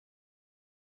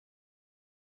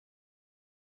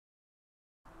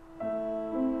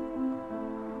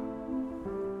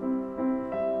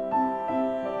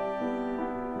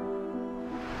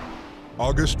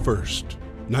August 1st,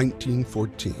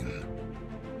 1914.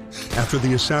 After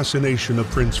the assassination of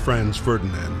Prince Franz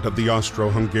Ferdinand of the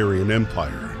Austro-Hungarian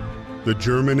Empire, the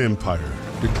German Empire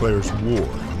declares war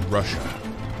on Russia.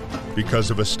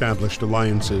 Because of established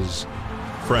alliances,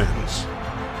 France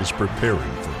is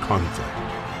preparing for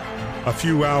conflict. A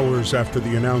few hours after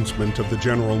the announcement of the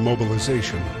general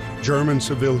mobilization, German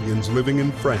civilians living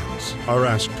in France are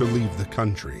asked to leave the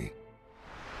country.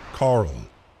 Karl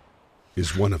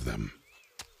is one of them.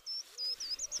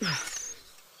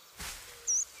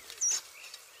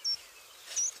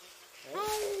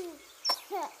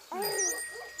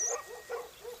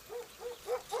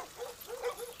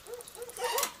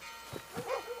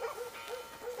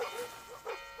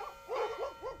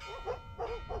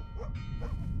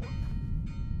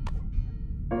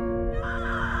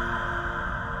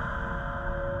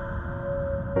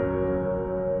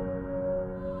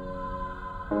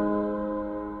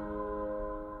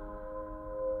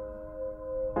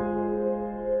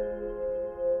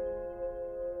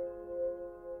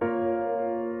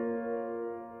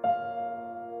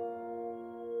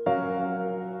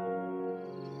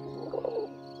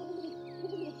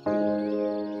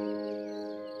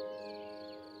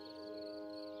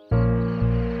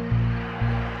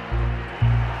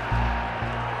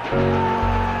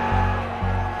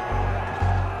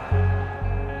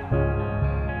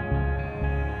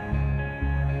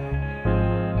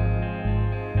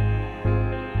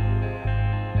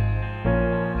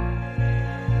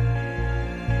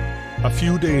 A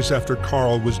few days after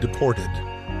Karl was deported,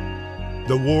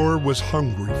 the war was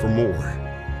hungry for more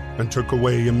and took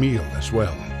away Emil as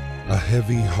well. A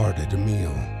heavy-hearted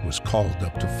Emil was called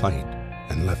up to fight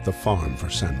and left the farm for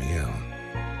Saint-Mihiel.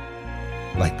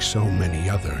 Like so many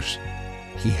others,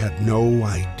 he had no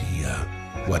idea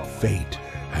what fate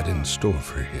had in store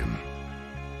for him.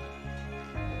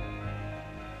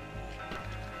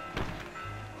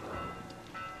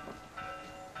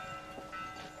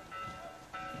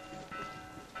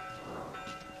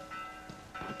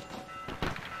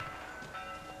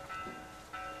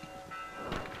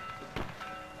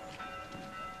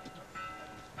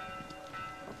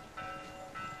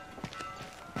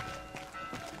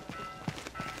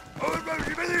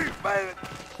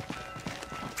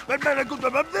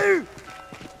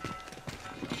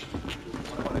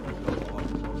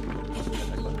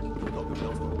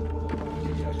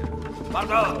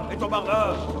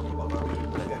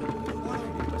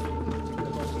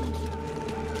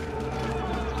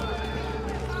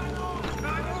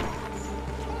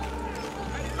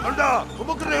 Soldats, au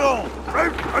bon crayon!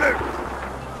 Allez!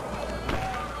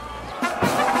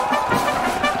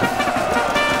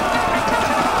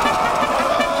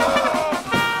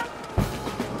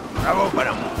 Bravo,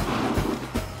 ballon!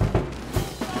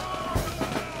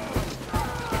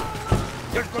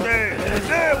 Je connais!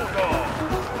 C'est mon corps!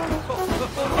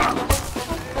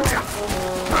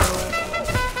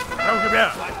 Allons, bien!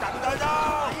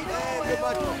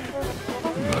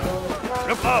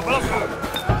 Le bras, balance!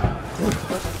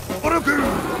 Au recul!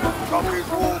 Quand il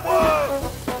s'ouvre!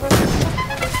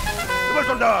 C'est bon,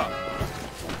 soldat!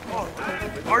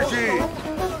 Marchez!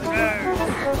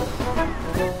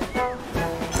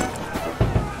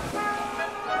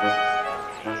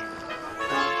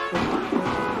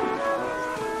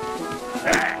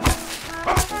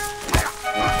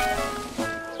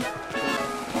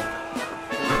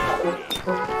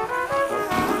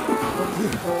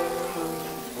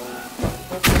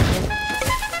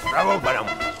 Bravo, ballon!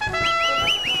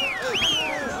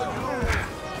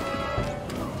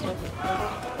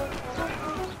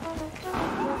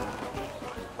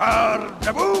 Par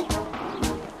debout!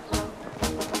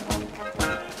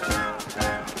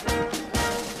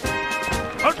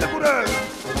 Halte coureur!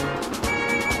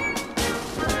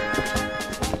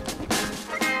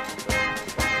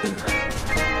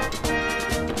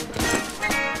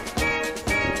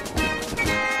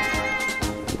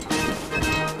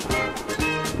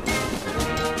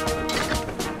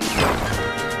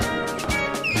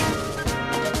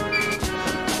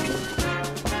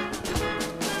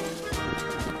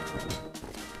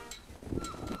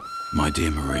 My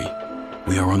dear Marie,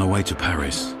 we are on our way to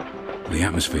Paris. The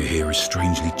atmosphere here is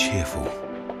strangely cheerful.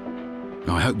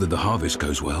 I hope that the harvest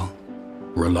goes well.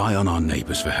 Rely on our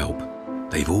neighbors for help.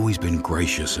 They've always been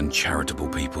gracious and charitable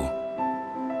people.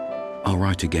 I'll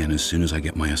write again as soon as I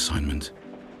get my assignment.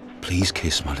 Please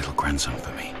kiss my little grandson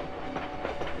for me.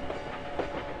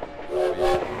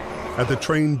 At the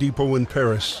train depot in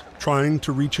Paris, trying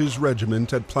to reach his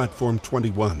regiment at Platform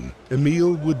 21,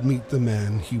 Emil would meet the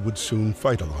man he would soon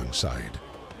fight alongside.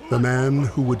 The man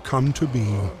who would come to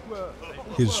be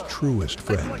his truest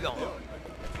friend.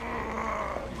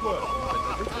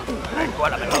 Toi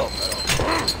la maison.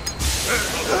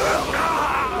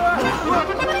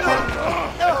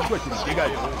 Toi, tu me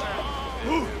dégages.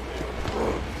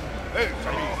 Hé,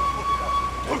 salut.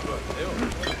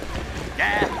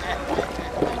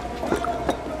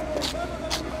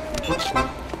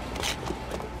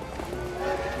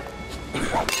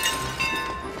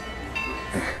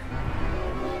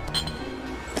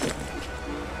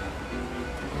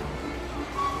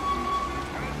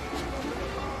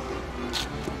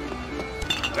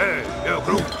 Hé, vieux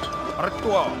gros,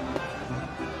 arrête-toi.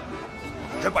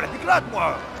 J'aime pas les piquelates,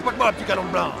 moi. C'est pas de moi, un petit canon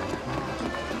blanc.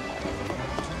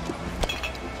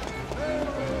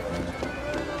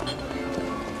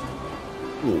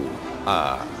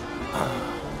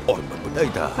 Oh, une bonne bouteille,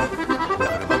 t'as.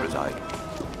 Regardez pas les oreilles.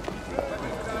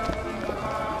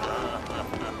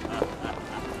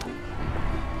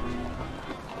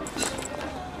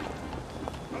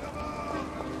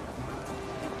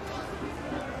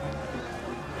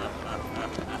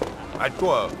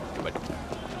 Arrête-toi. Ouais, petit.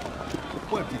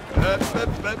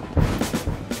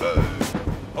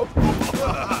 Hop.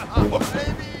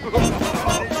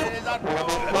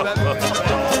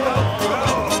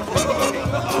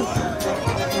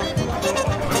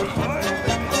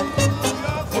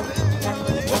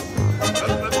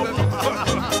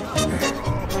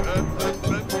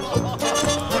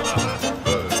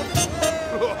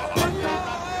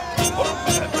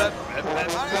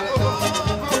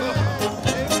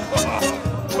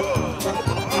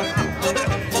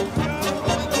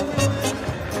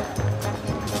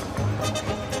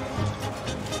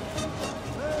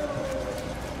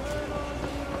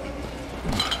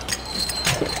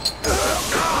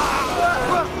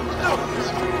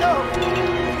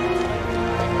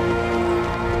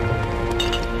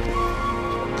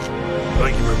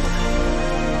 Thank you very much.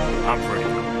 I'm ready.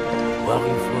 Well,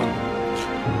 you from?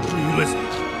 What are you listening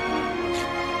to?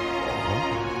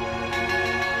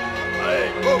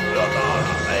 Hey,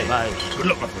 good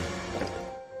luck, my friend.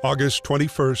 August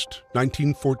 21st,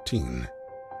 1914.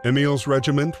 Emil's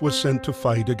regiment was sent to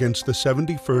fight against the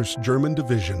 71st German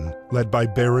Division led by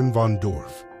Baron von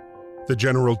Dorf. The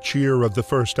general cheer of the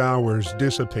first hours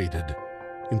dissipated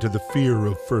into the fear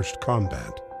of first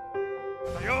combat.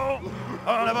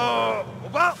 En avant, au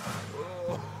bas.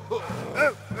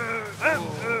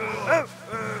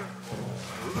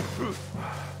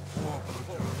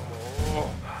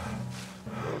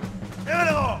 Et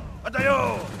alors,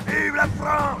 bataillon, vive la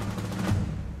France.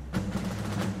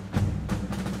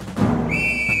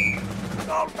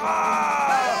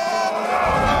 Soldats.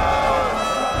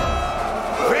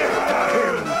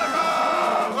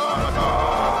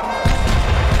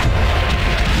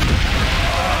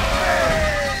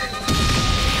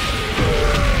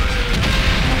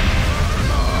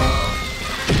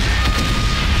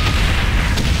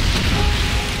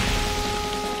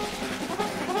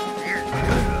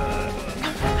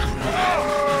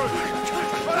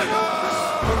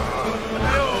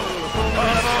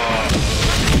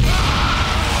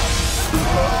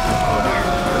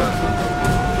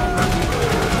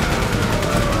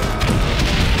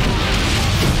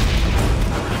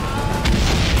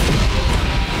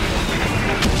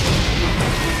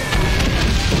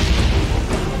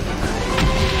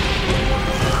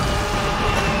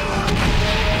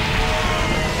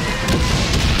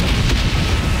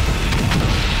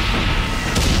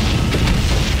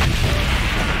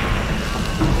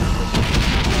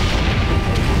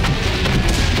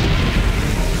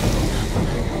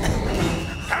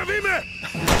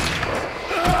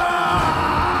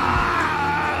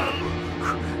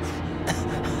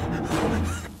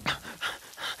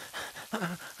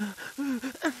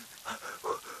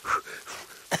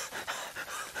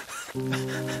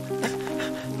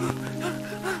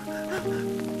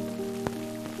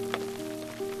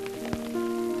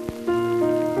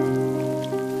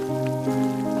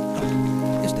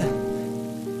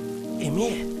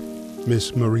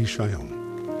 Miss Marie Chillon.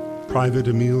 Private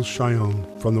Emile Chillon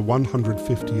from the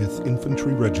 150th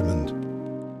Infantry Regiment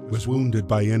was wounded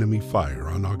by enemy fire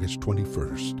on August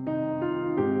 21st.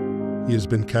 He has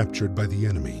been captured by the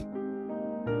enemy.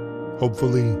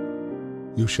 Hopefully,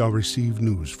 you shall receive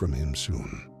news from him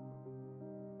soon.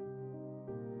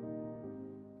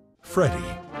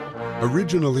 Freddie,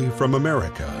 originally from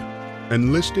America,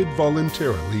 enlisted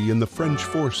voluntarily in the French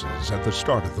forces at the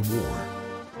start of the war.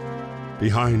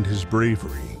 Behind his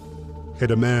bravery hid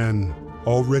a man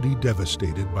already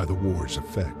devastated by the war's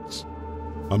effects.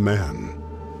 A man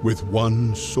with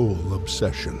one sole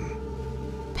obsession: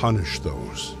 punish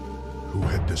those who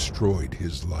had destroyed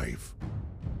his life.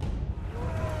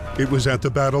 It was at the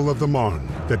Battle of the Marne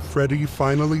that Freddy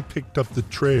finally picked up the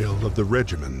trail of the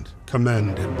regiment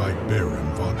commanded by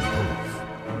Baron von Hof.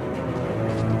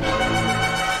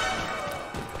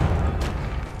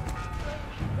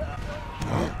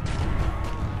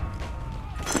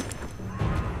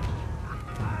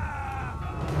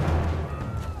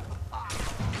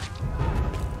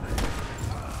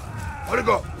 Where'd it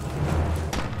go?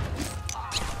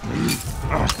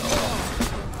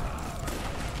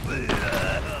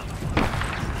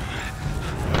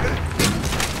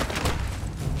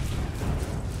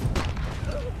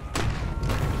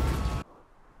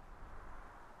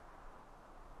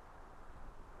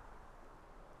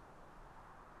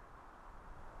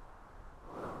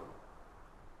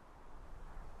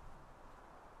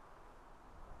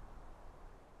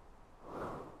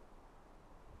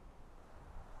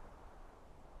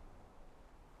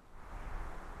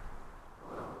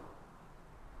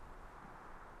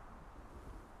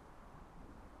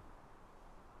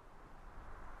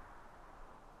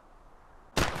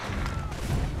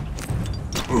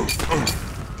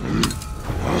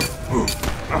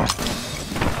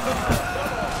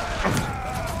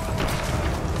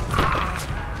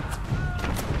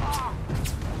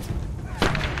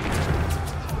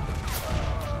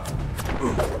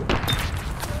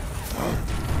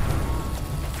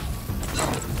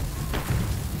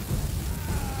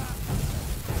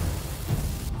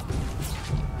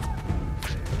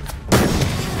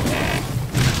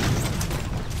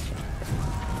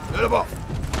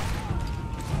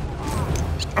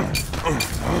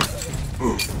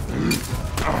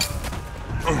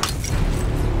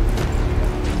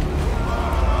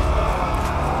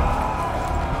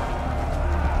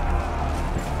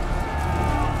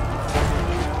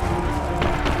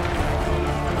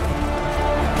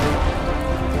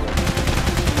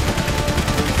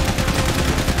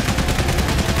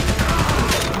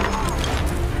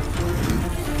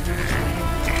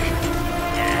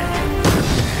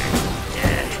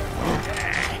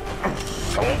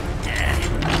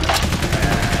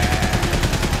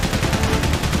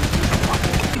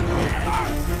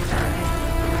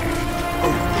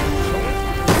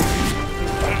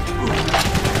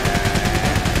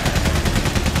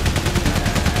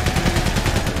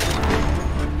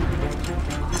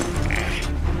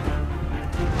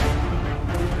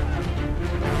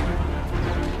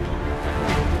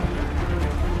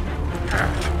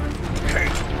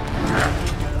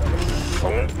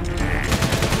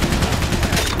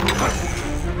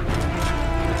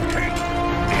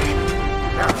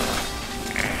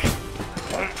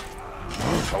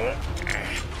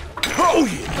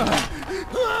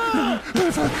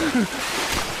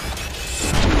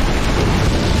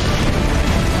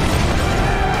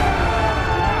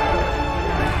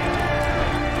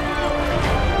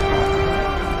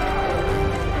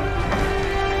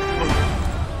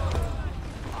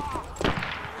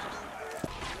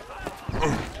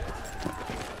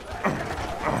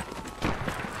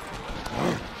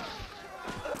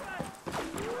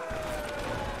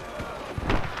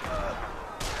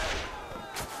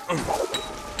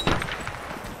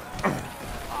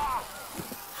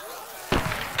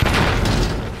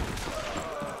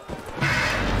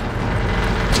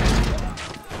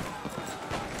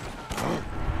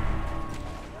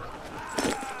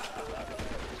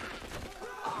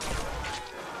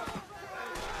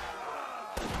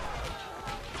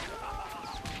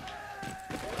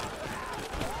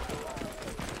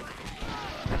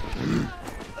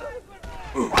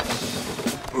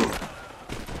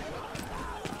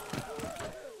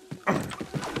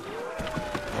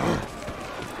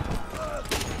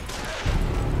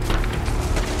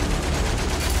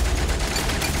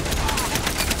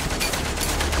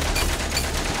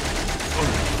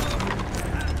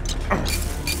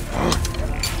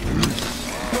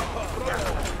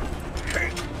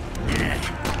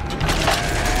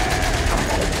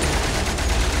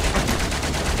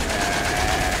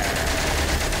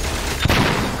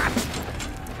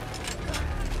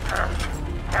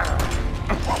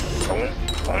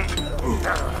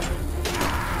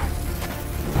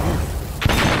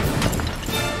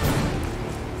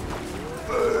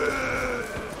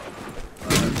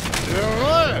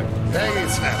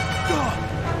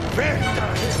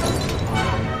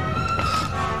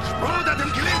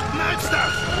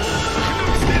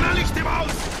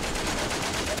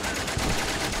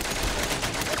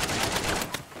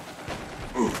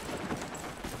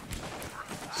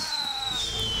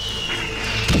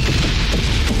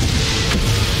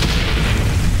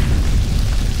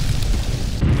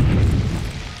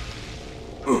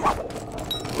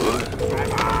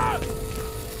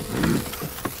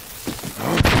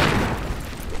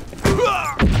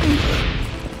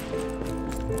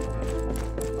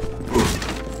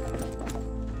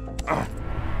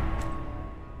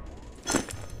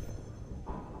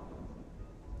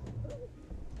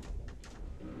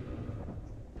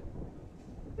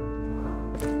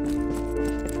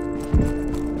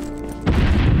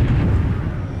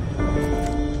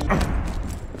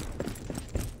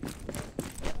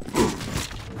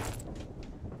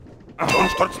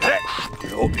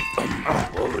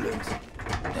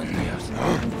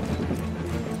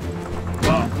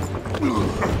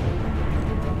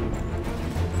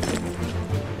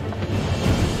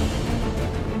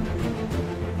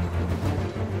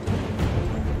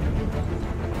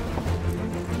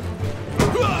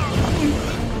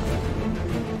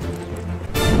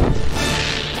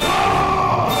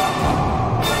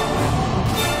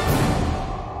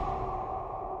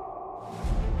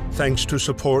 Thanks to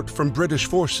support from British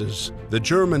forces, the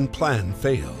German plan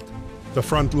failed. The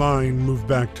front line moved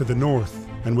back to the north,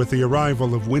 and with the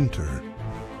arrival of winter,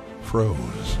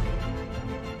 froze.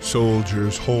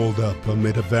 Soldiers holed up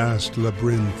amid a vast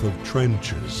labyrinth of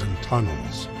trenches and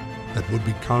tunnels that would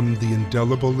become the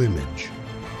indelible image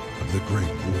of the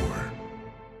Great War.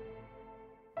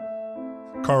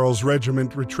 Karl's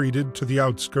regiment retreated to the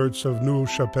outskirts of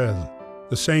Neuve-Chapelle,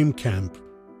 the same camp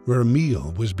where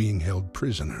Emile was being held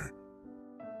prisoner.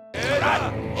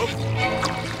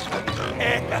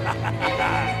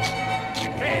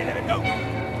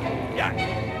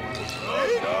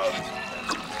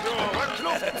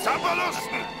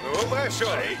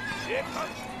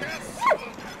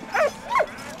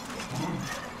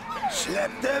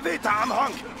 Släpp det vid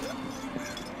anhang!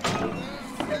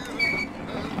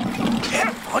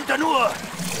 Runter nur!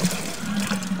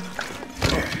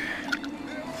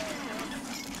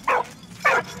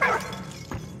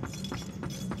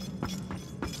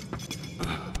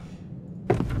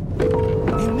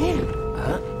 Emile?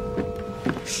 Huh?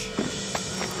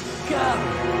 Go!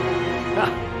 Go!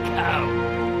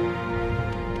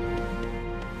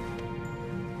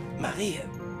 Marie,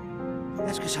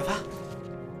 est-ce que ça va?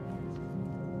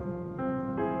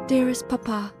 Dearest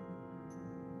Papa,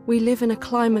 we live in a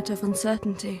climate of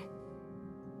uncertainty.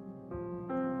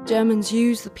 Germans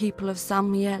use the people of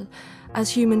Saint-Mihiel as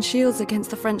human shields against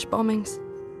the French bombings.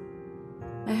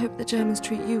 I hope the Germans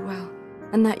treat you well,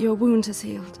 and that your wound has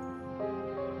healed.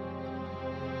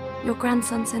 Your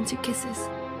grandson sends you kisses.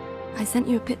 I sent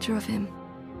you a picture of him.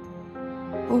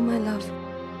 All my love.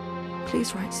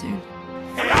 Please write soon.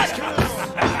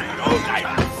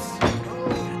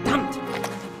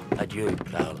 Adieu,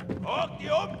 Paul.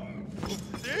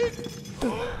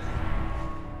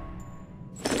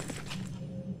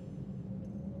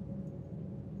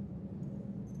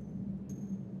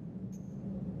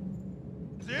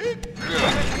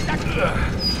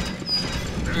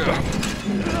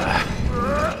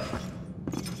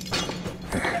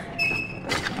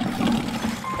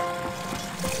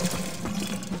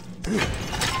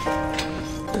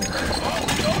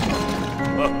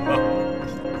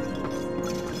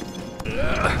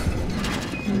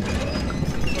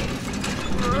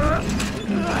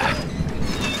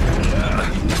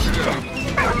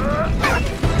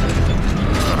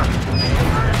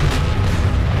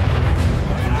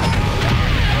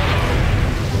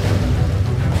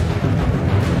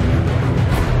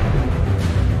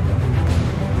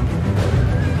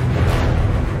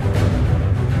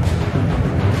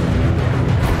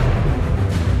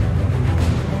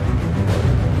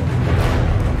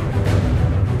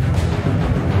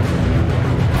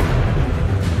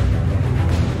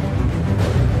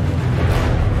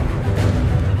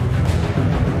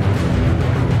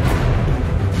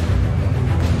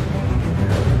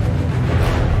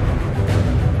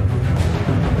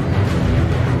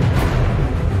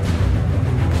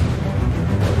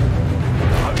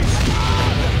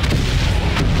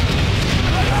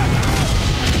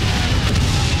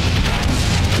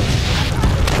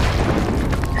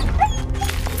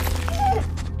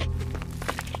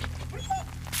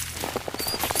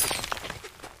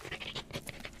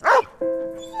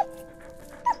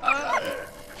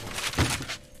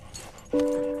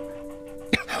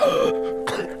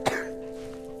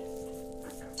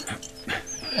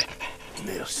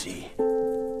 Merci.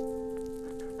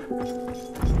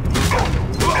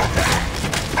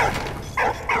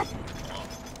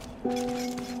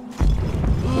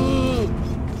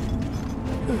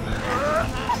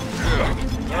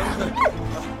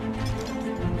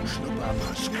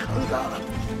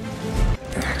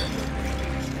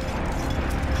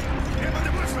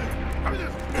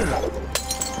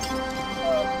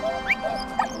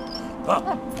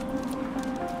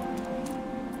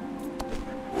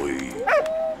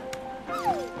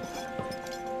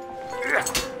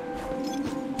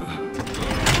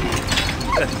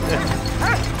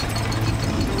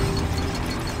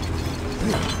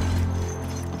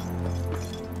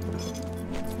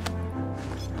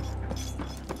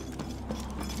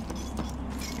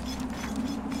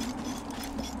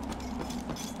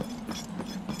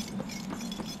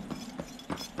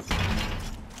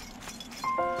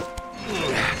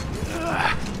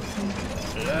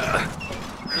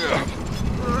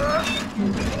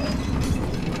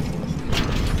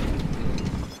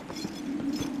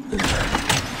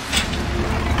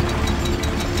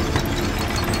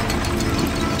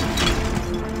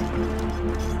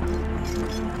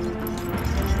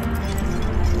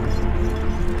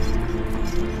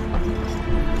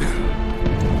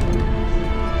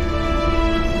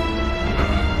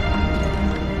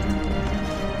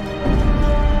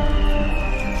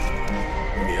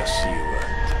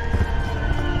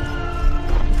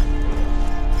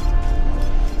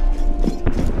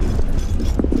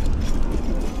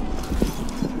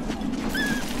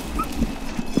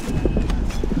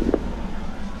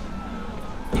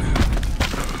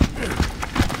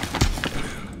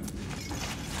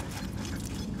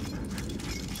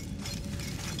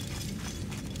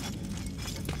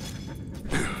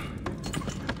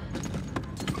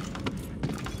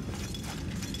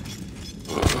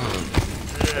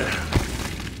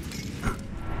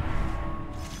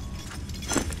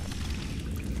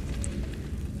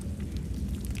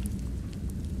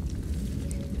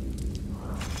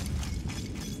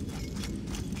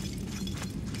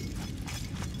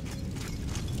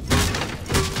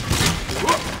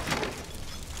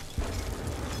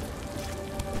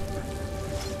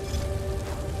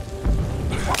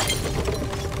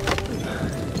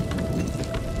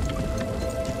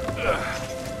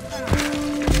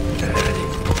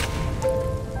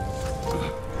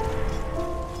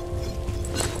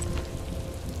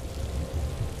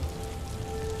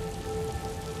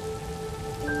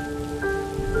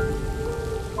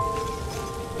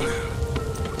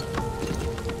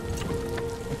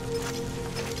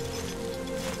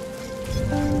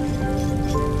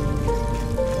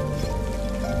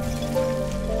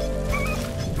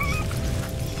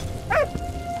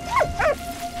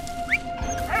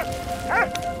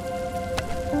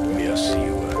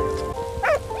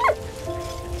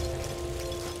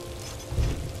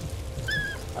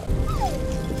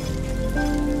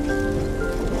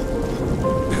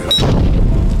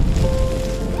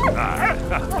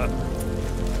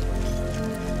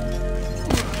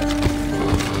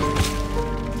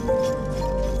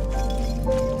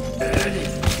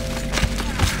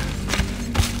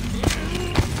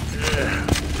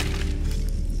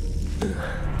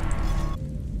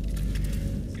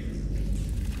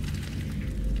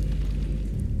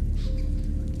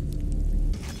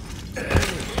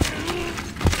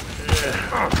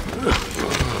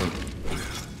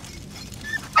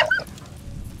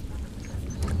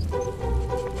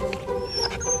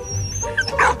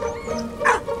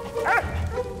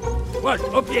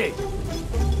 Au pied!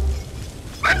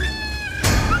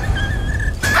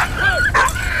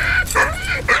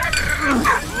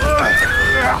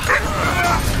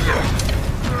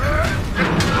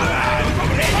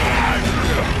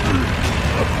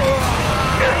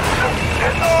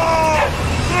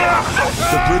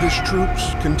 The British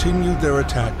troops continued their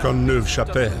attack on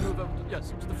Neuve-Chapelle.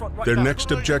 Their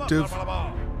next objective,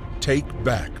 take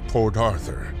back Port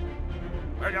Arthur.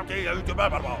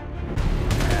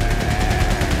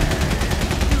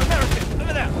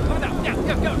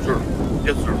 Sir.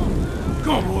 Yes, sir.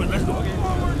 Come on, boys, let's go.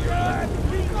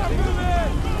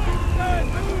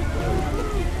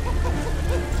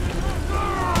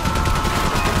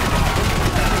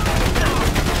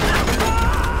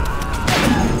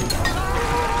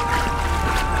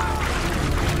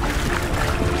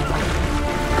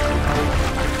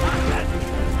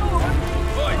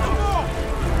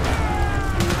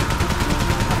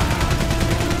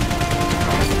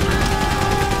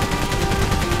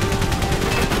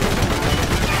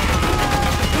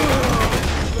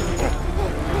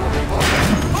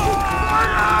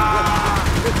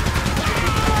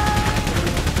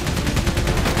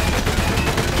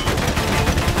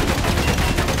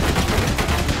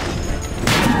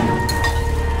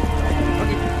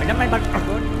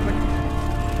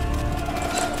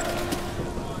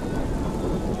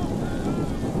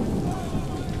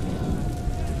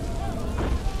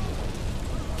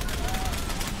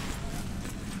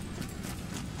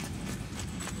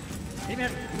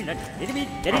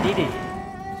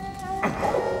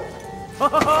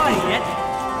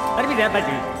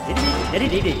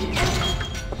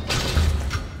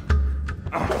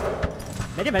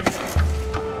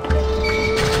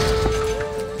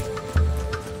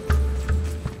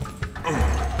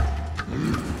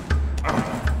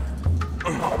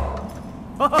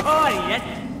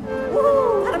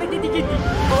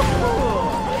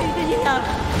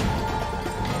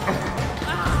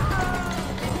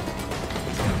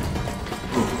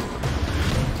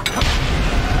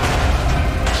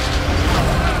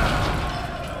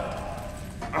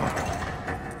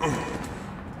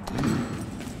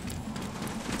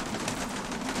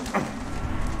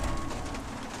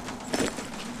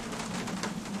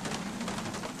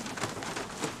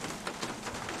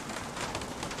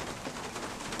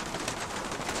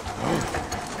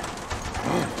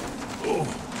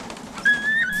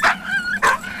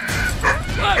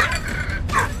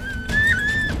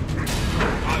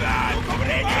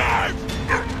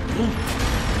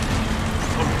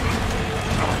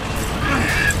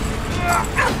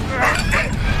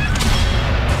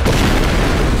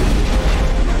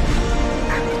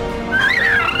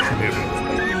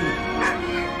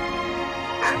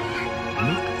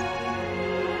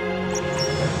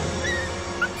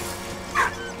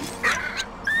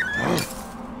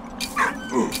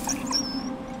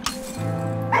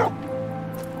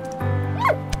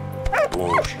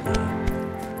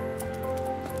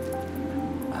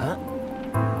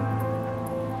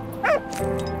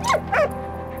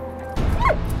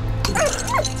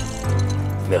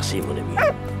 Merci, mon ami.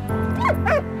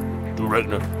 Du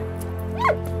regner.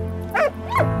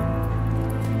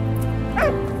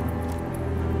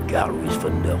 Gar Louis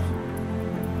van der.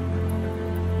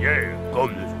 Yeah,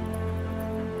 kom dus.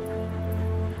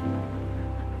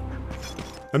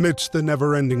 Amidst the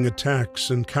never-ending attacks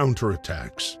and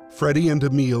counterattacks, Freddy and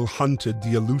Emile hunted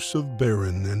the elusive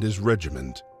Baron and his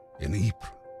regiment in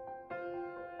Ypres.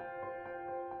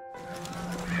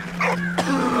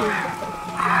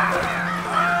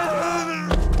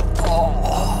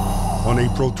 On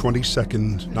April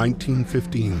 22nd,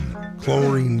 1915,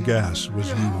 chlorine gas was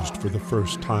used for the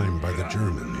first time by the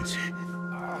Germans.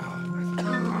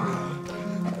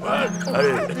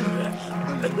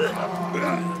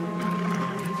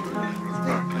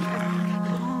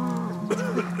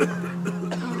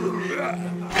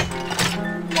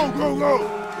 Go, go,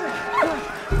 go!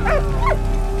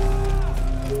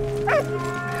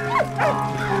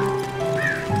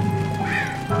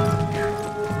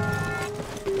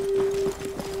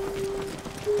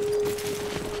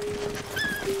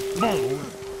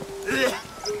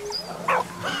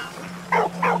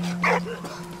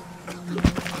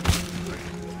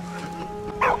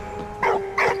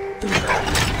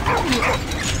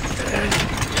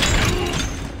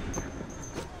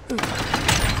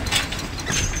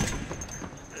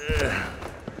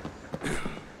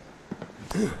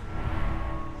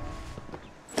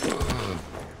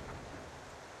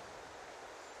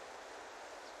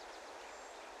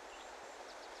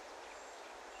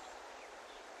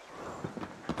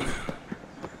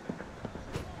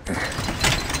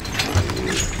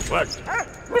 What?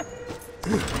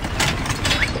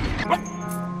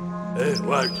 Hey,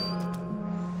 what?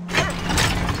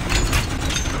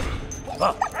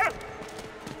 Ah.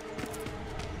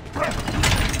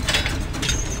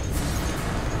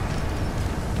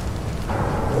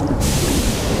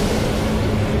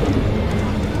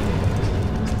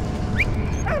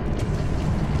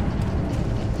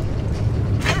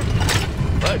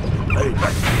 What? Hey.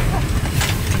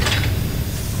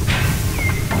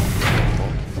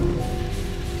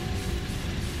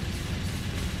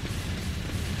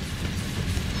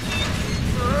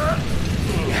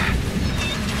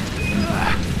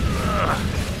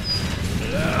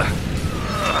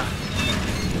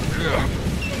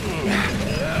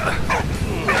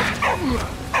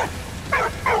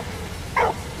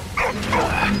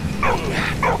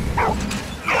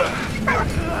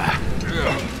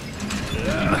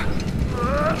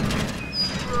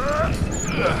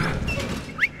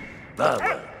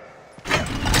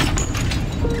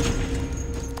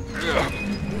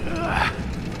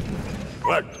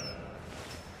 What?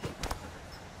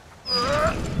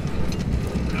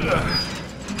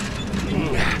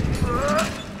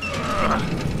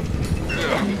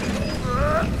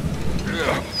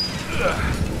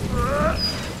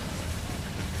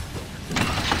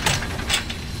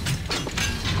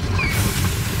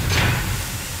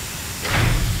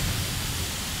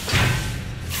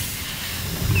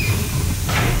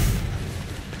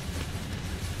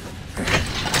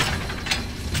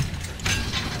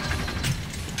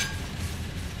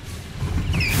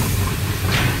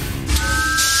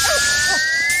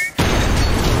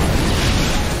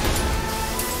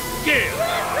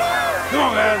 Come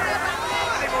on, man.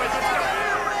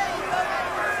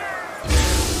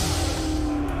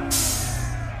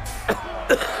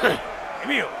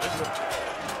 Emile, let's go.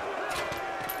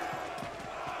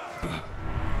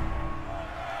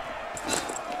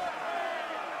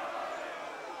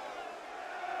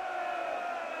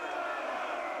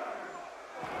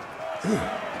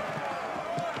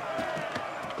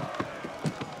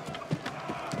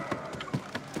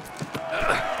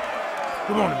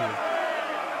 Come on, Emile.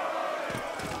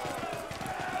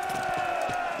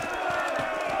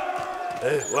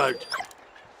 Hey, what?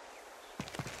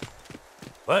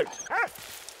 What?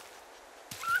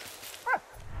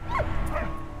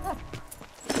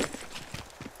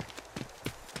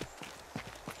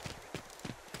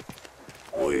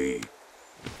 Oui.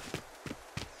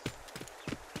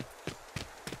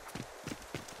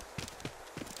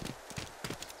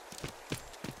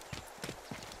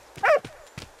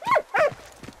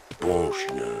 Bon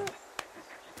chien.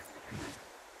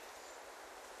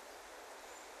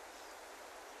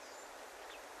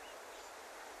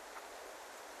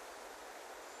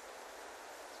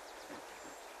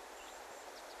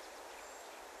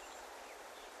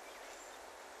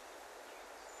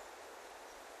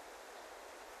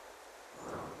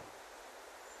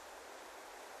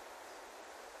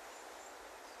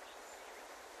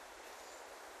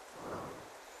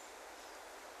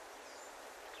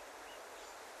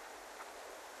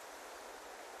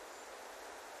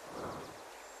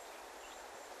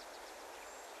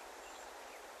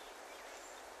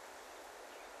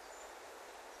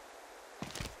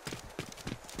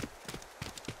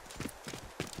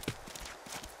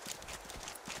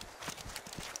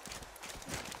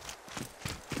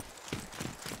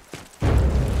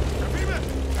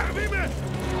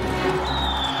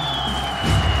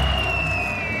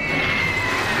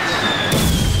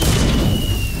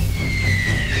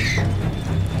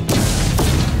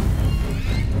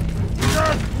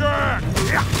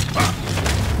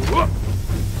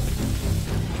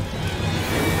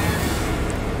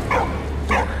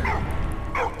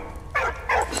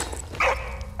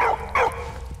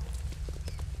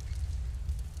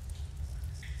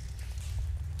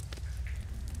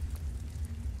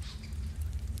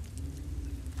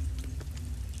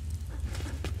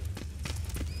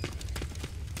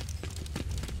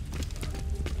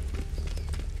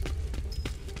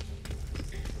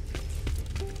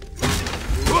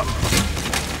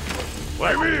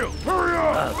 Emil, hurry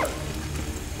up!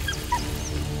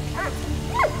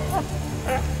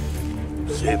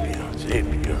 C'est bien.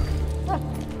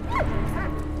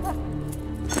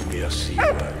 Merci,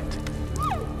 Walt.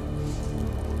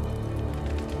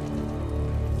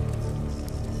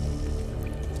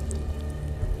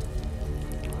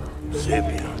 C'est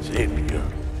bien.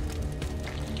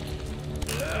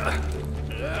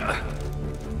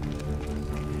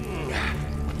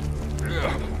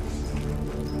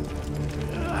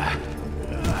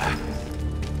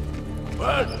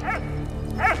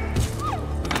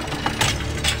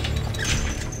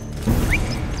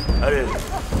 Allez.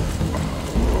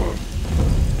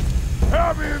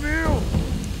 Help me, Emil!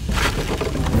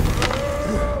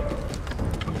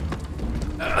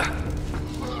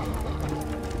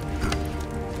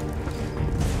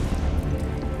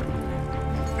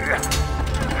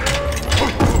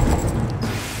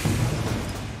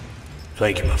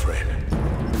 Thank you, my friend.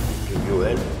 You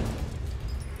well?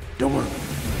 Don't worry.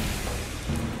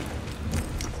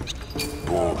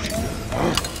 Bullshit.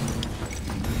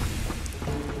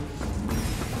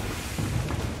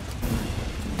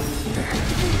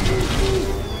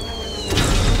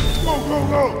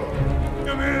 Go!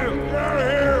 Emil, get out of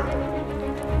here!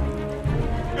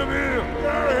 Emil, get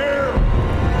out of here!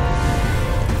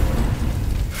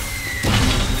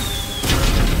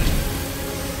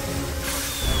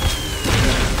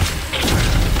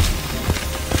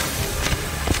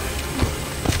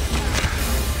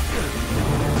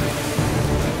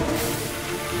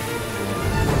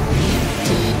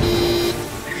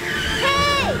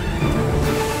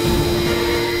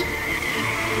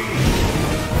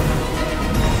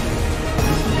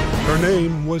 Her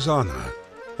name was Anna,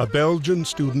 a Belgian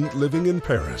student living in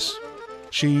Paris.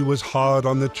 She was hard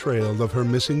on the trail of her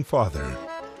missing father.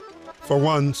 For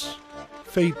once,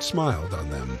 fate smiled on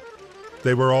them.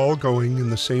 They were all going in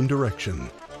the same direction.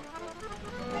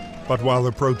 But while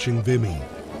approaching Vimy,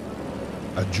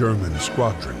 a German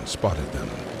squadron spotted them.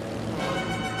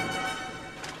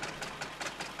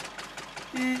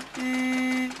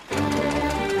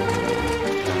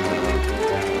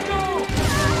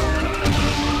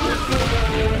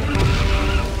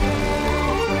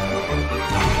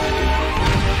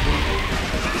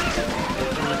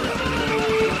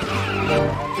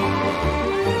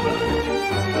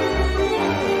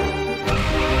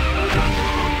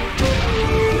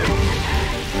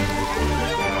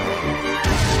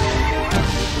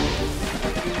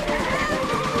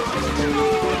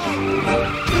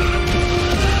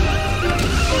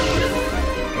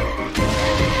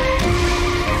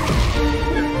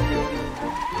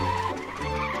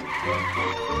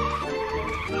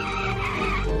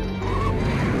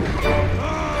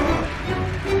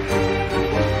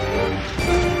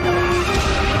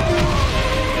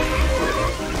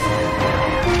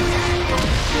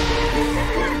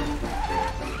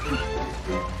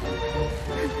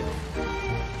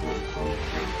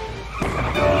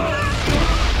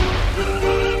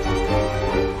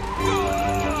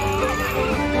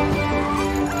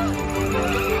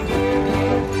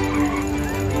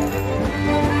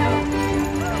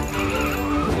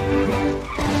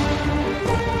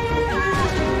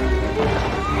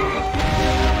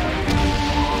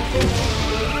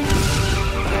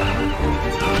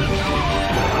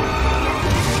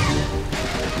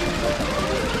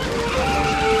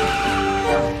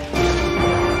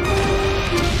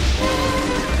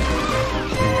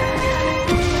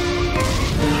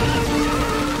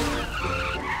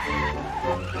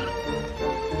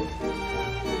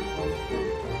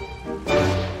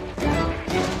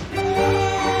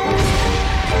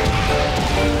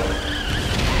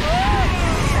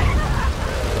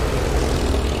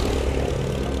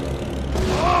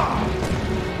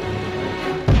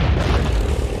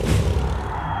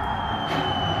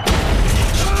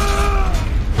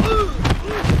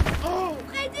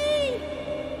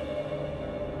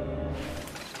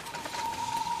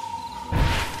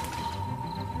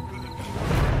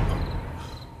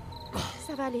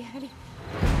 Allez.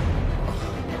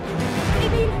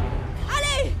 Emile,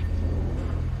 allez!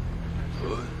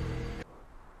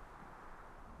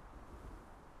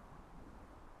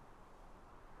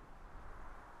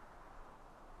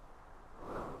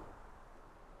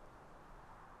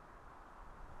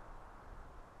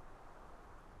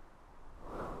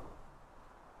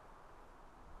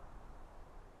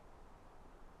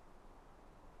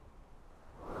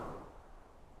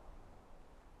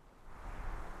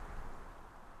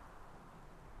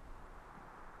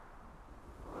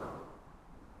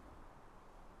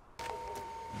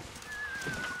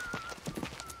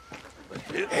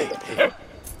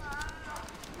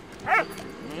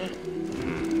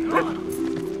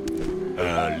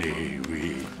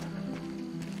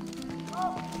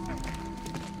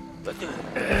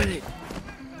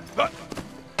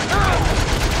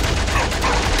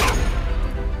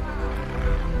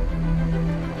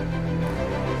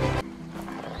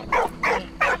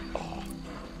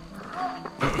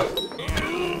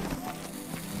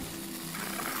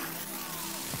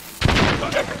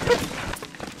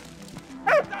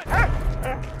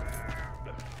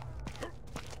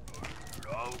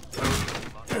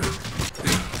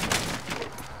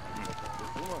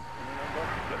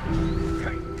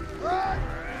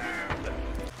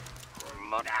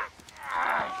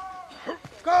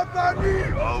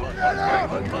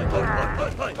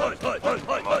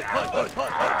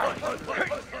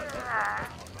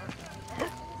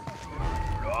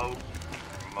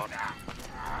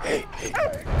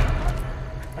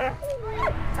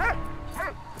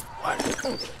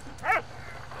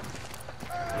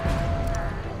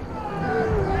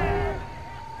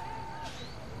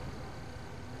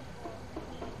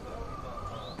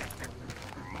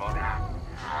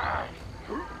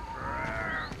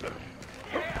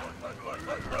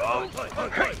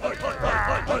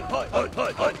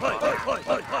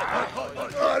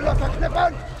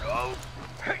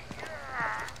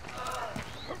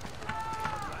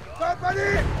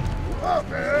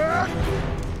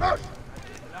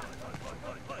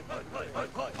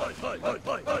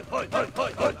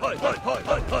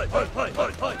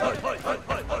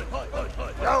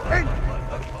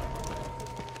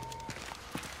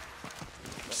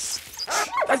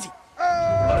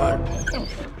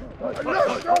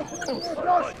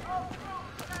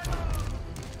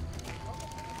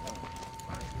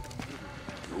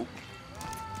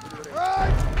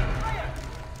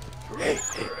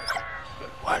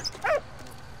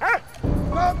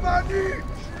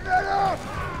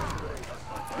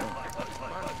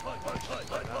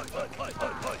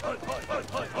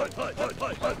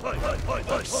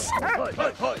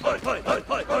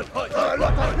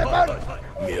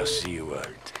 Merci,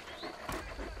 Walt.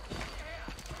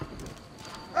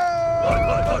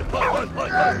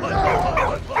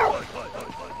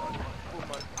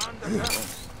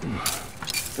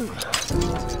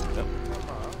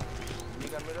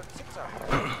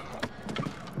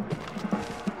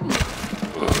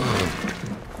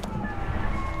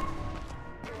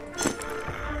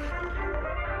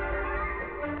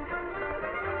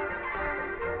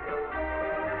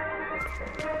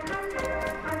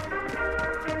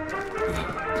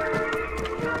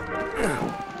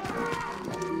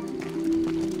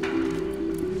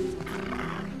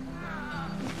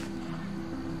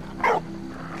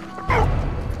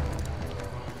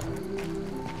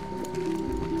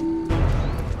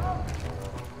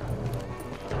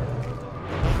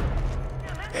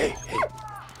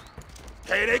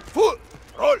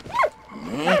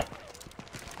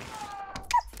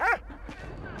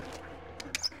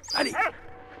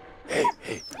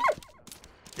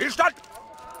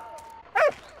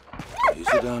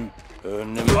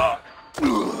 Nemá.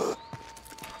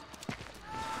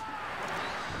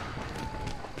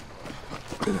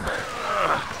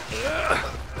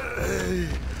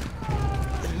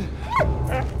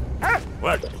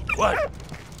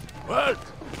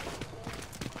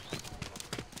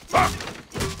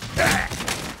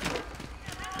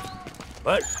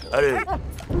 What? Allez.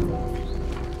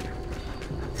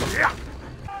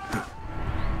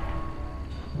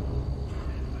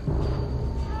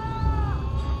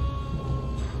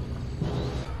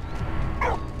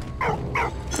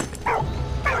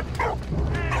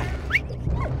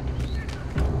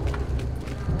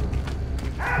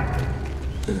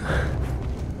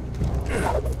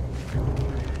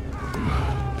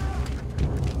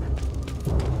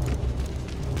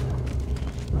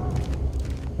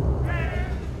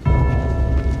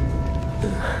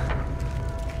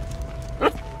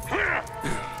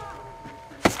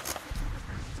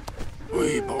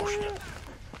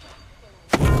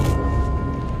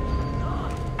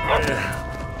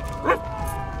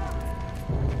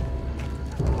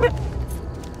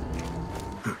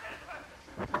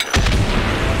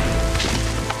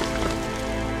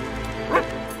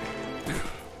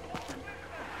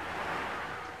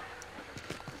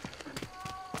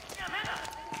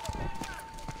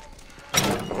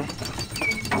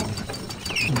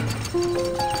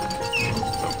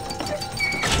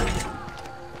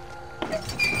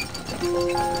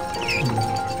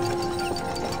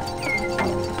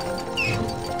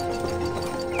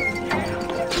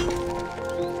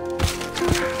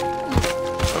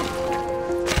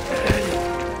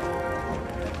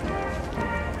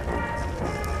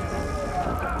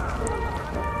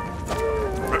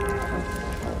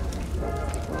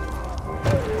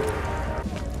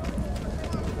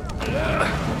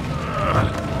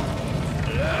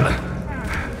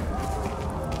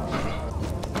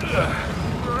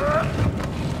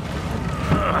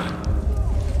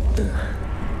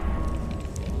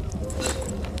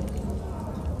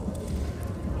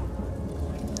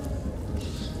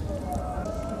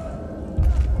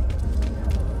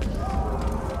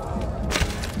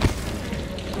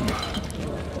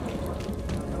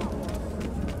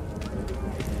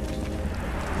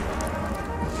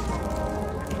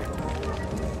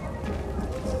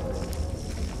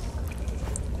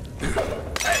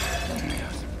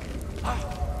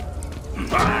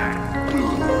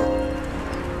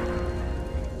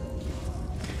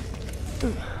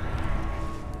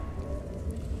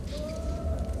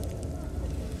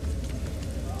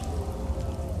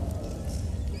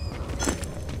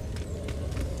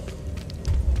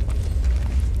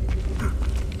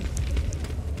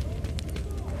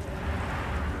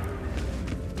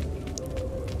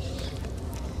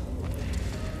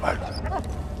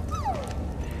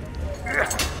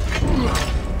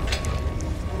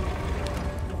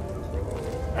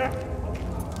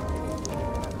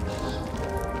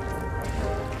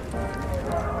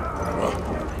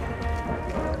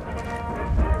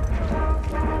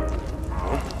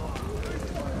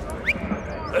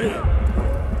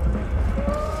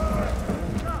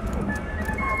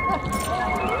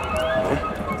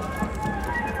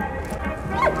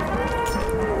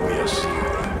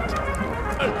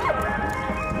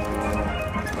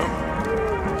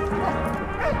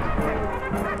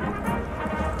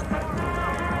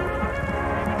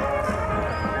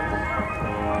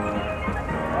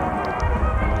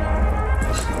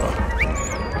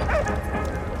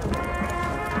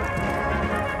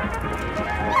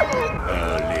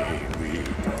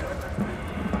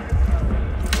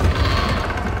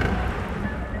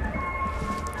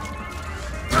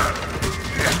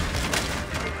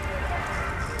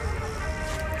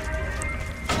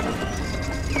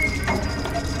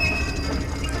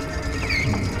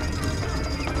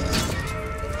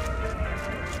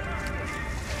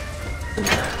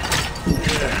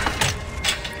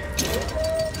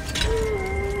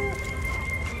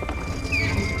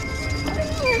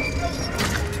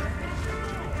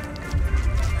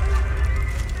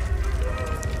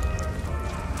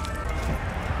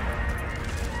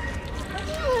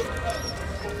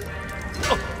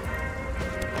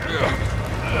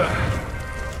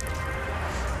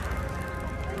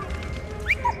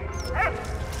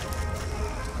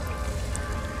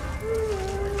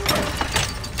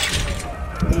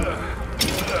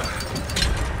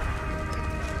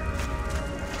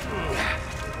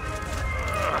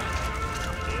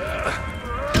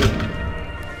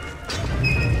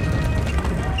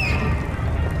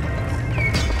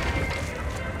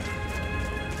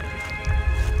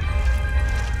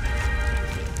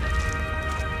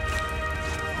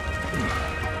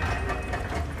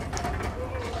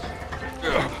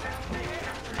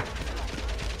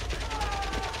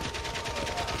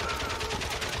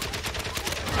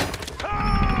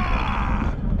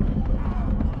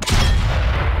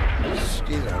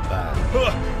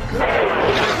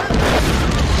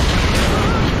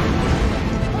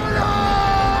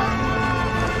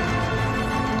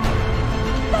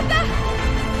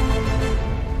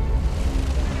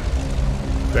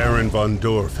 Von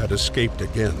Dorf had escaped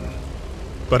again,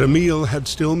 but Emil had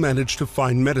still managed to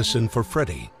find medicine for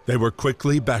Freddy. They were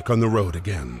quickly back on the road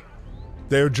again.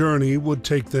 Their journey would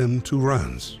take them to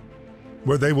Reims,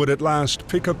 where they would at last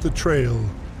pick up the trail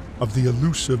of the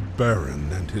elusive Baron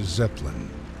and his Zeppelin.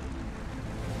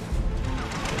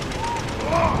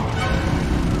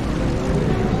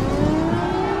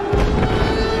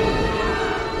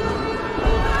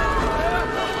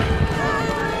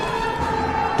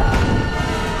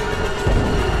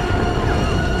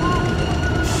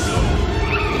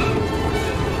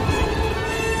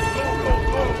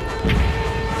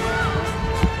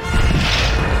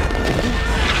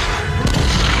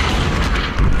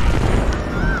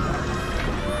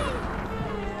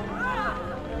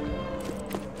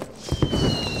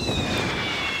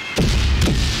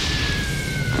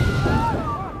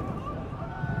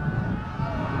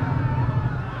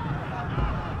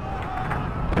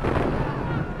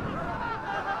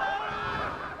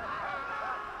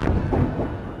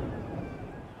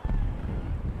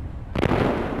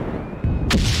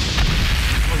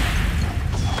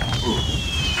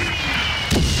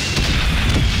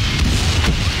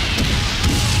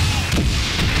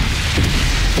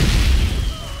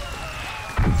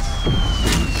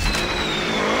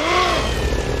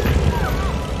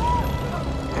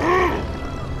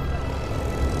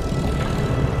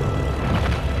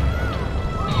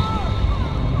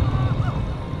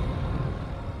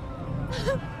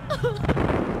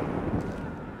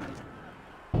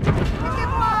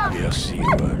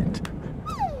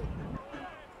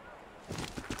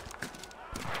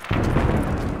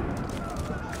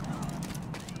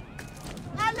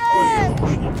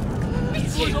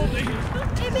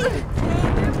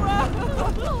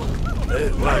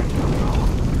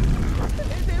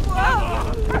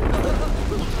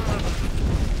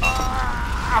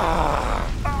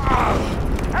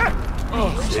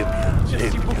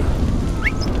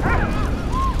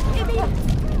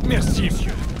 Merci,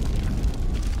 monsieur.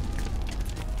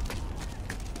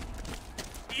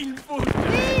 Il faut...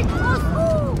 Vite, au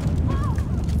secours!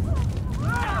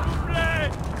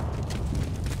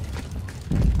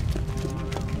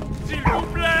 S'il vous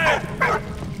plaît!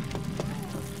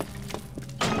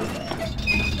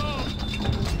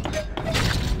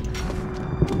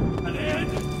 Allez!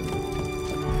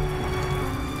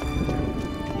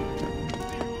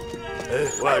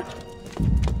 Ouais.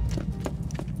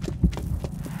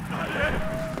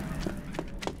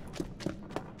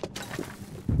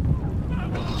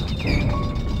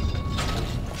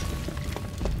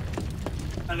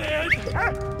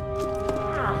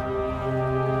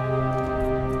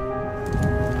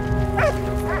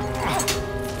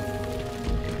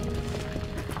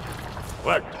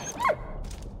 What?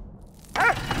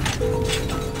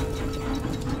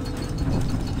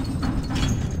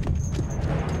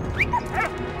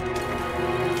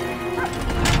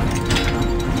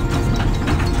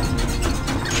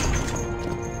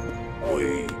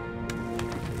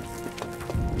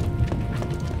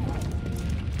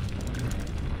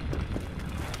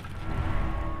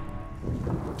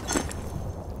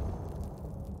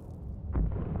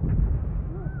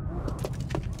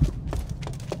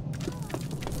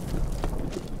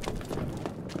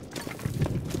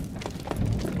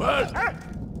 Well.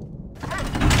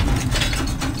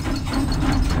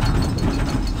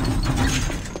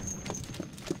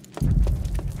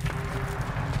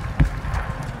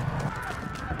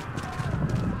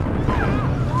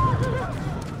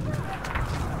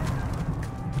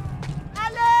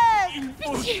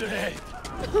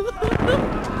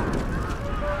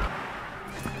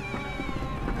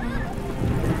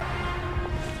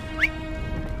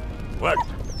 Well,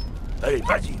 allez,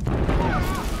 vas-y.